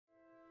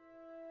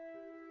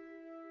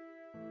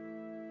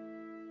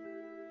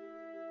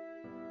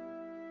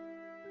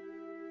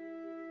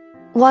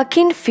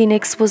Joaquin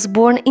Phoenix was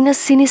born in a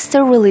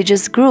sinister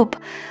religious group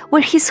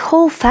where his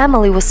whole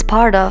family was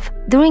part of.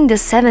 During the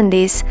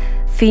 70s,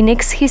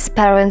 Phoenix, his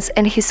parents,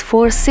 and his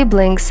 4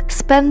 siblings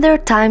spent their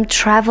time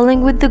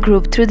traveling with the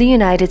group through the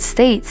United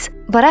States.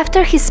 But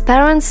after his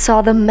parents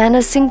saw the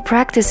menacing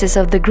practices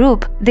of the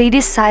group, they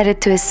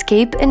decided to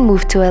escape and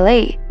move to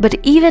LA. But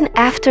even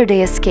after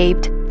they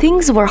escaped,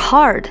 things were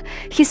hard.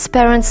 His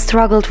parents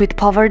struggled with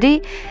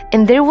poverty,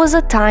 and there was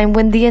a time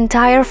when the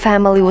entire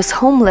family was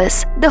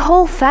homeless. The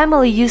whole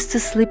family used to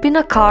sleep in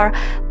a car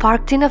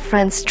parked in a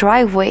friend's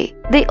driveway.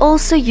 They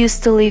also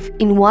used to live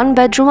in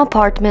 1-bedroom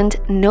apartment,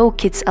 no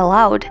kids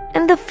allowed.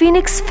 And the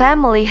Phoenix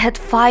family had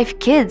 5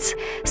 kids,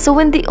 so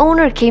when the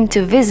owner came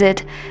to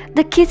visit,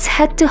 the kids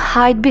had to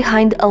hide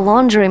behind a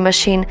laundry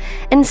machine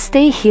and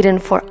stay hidden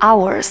for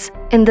hours.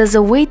 And as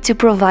a way to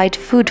provide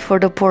food for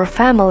the poor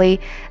family,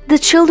 the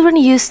children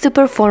used to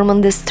perform on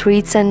the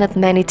streets and at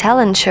many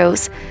talent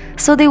shows,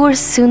 so they were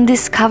soon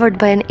discovered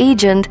by an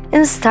agent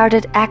and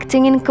started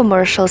acting in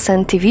commercials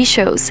and TV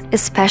shows,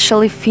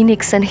 especially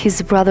Phoenix and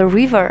his brother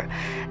River.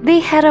 They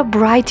had a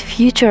bright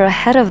future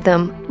ahead of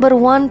them, but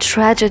one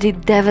tragedy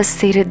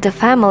devastated the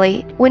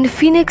family. When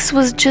Phoenix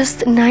was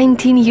just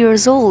 19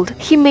 years old,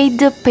 he made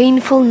the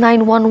painful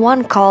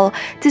 911 call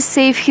to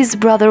save his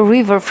brother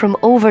River from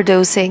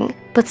overdosing.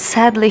 But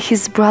sadly,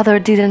 his brother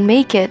didn't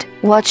make it.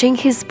 Watching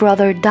his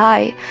brother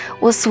die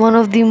was one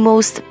of the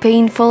most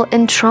painful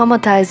and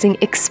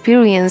traumatizing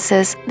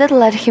experiences that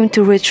led him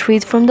to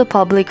retreat from the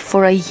public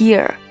for a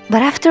year.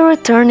 But after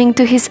returning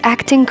to his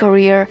acting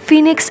career,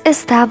 Phoenix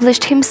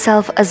established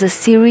himself as a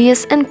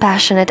serious and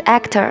passionate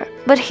actor.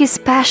 But his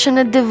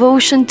passionate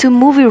devotion to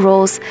movie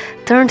roles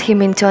turned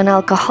him into an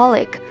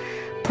alcoholic.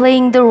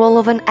 Playing the role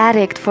of an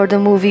addict for the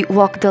movie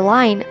Walk the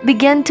Line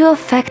began to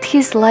affect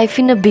his life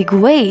in a big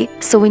way,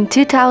 so in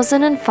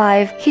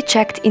 2005 he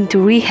checked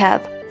into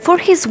rehab. For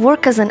his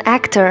work as an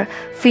actor,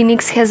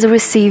 Phoenix has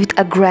received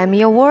a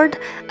Grammy Award,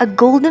 a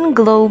Golden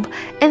Globe,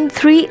 and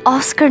 3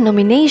 Oscar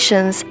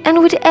nominations, and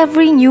with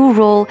every new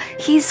role,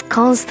 he is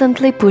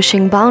constantly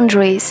pushing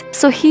boundaries.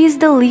 So he is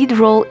the lead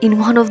role in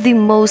one of the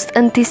most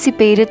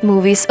anticipated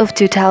movies of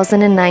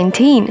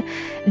 2019,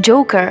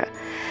 Joker.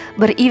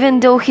 But even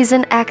though he's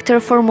an actor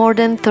for more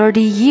than 30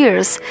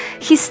 years,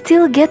 he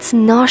still gets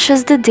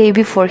nauseous the day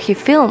before he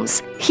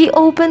films. He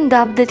opened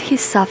up that he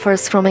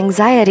suffers from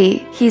anxiety.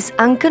 He's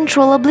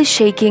uncontrollably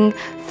shaking,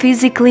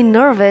 physically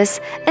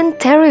nervous, and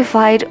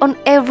terrified on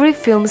every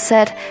film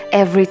set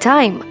every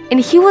time.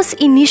 And he was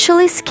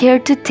initially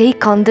scared to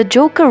take on the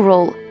Joker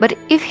role. But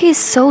if he's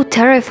so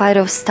terrified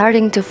of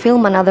starting to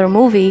film another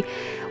movie,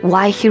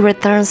 why he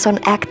returns on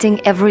acting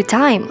every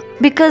time?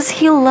 Because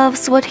he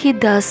loves what he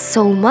does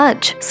so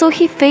much, so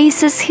he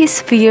faces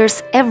his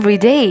fears every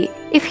day.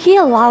 If he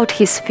allowed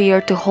his fear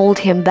to hold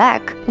him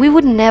back, we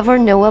would never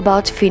know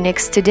about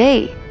Phoenix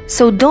today.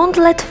 So don't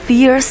let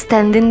fear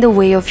stand in the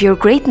way of your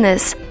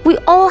greatness. We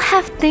all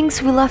have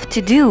things we love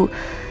to do,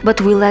 but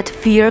we let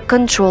fear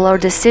control our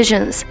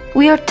decisions.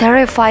 We are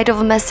terrified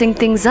of messing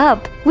things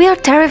up. We are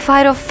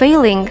terrified of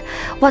failing,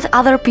 what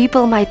other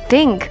people might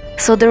think.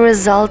 So the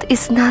result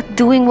is not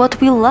doing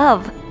what we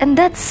love, and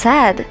that's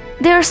sad.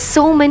 There are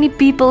so many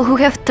people who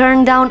have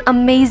turned down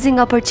amazing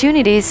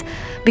opportunities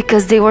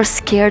because they were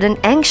scared and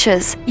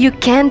anxious. You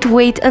can't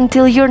wait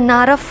until you're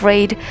not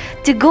afraid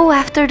to go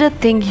after the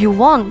thing you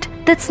want.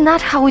 That's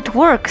not how it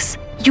works.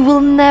 You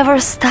will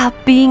never stop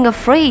being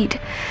afraid.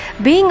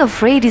 Being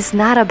afraid is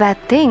not a bad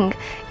thing.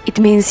 It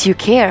means you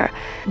care.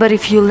 But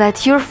if you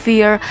let your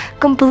fear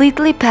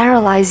completely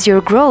paralyze your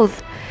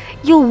growth,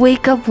 you'll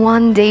wake up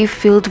one day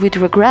filled with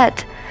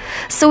regret.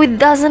 So it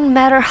doesn't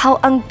matter how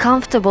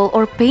uncomfortable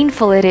or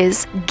painful it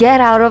is, get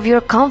out of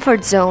your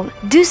comfort zone.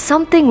 Do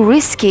something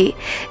risky.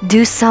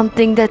 Do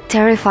something that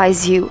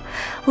terrifies you.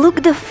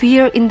 Look the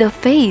fear in the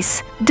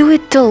face. Do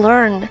it to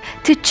learn,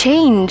 to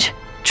change.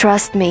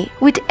 Trust me,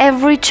 with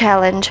every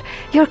challenge,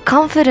 your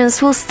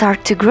confidence will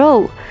start to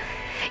grow.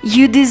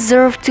 You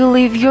deserve to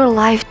live your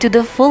life to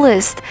the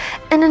fullest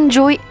and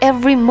enjoy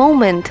every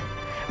moment.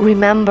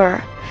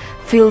 Remember,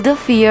 feel the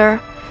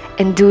fear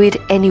and do it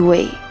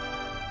anyway.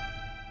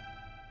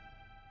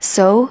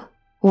 So,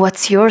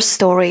 what's your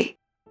story?